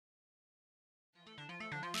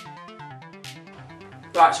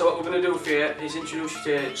Right, so what we're going to do for you is introduce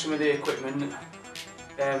you to some of the equipment.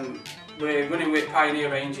 We're running with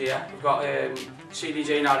Pioneer range here. We've got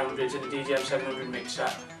CDJ 900s and a DJM 700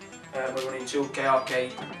 mixer. We're running 2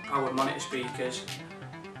 KRK powered monitor speakers.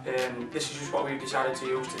 This is just what we've decided to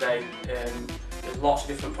use today. There's lots of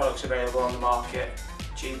different products available on the market,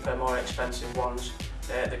 cheaper, more expensive ones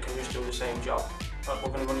that can just do the same job. But we're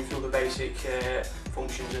going to run you through the basic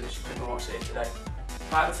functions of this equipment what's here today.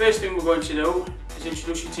 Right, the first thing we're going to do is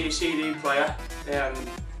introduce you to your CD player.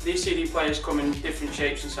 These CD players come in different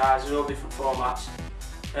shapes and sizes, all different formats.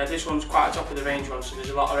 This one's quite a top of the range one, so there's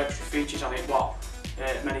a lot of extra features on it what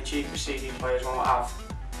many cheaper CD players won't have.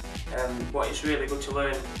 But it's really good to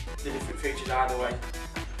learn the different features either way.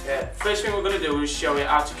 First thing we're going to do is show you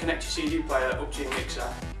how to connect your CD player up to your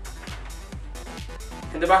mixer.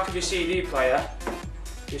 In the back of your CD player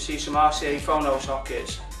you'll see some RCA phono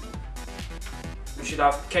sockets. You should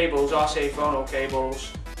have cables, RCA phono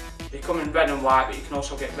cables. They come in red and white, but you can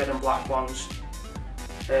also get red and black ones.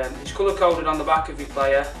 It's colour coded on the back of your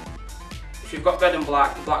player. If you've got red and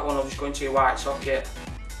black, the black one will just go into your white socket.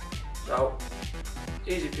 So,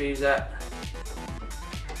 easy peasy.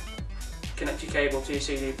 Connect your cable to your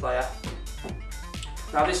CD player.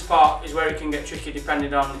 Now this part is where it can get tricky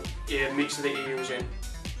depending on your mixer that you're using.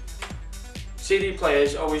 CD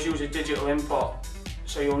players always use a digital input,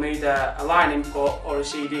 so you'll need a line input or a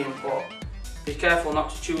CD input. Be careful not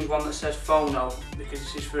to choose one that says phono, because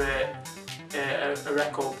this is for a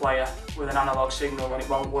record player with an analog signal and it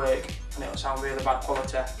won't work and it'll sound really bad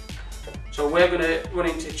quality. So we're going to run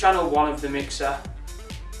into channel 1 of the mixer,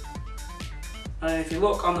 and if you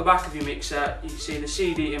look on the back of your mixer you can see the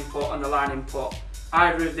CD input and the line input.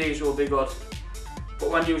 Either of these will be good, but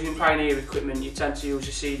when using Pioneer equipment you tend to use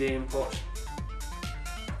the CD inputs.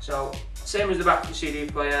 So same as the back of the CD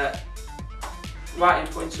player, white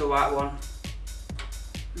input into the white one,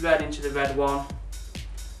 red into the red one,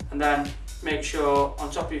 and then make sure on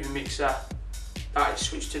top of your mixer that it's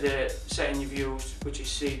switched to the setting you've used, which is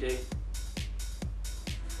CD.